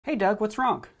Hey Doug, what's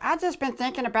wrong? I've just been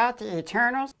thinking about the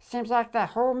Eternals. Seems like the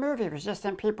whole movie was just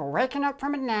them people waking up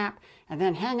from a nap and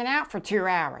then hanging out for 2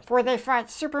 hours before they fight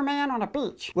Superman on a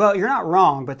beach. Well, you're not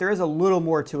wrong, but there is a little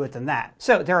more to it than that.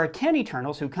 So, there are 10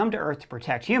 Eternals who come to Earth to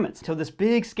protect humans, until this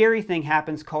big scary thing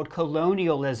happens called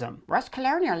colonialism. What's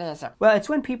colonialism? Well, it's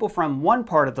when people from one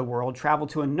part of the world travel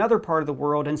to another part of the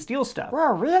world and steal stuff.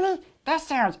 Whoa, really? That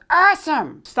sounds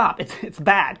awesome! Stop, it's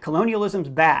bad. Colonialism's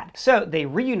bad. So, they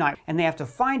reunite, and they have to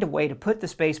find a way to put the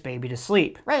space baby to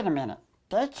sleep. Wait a minute.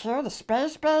 They kill the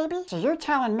space baby? So you're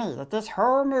telling me that this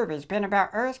whole movie's been about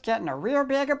Earth getting a real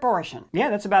big abortion? Yeah,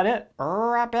 that's about it.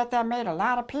 Oh, I bet that made a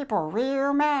lot of people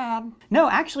real mad. No,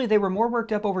 actually, they were more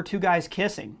worked up over two guys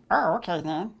kissing. Oh, okay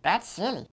then. That's silly.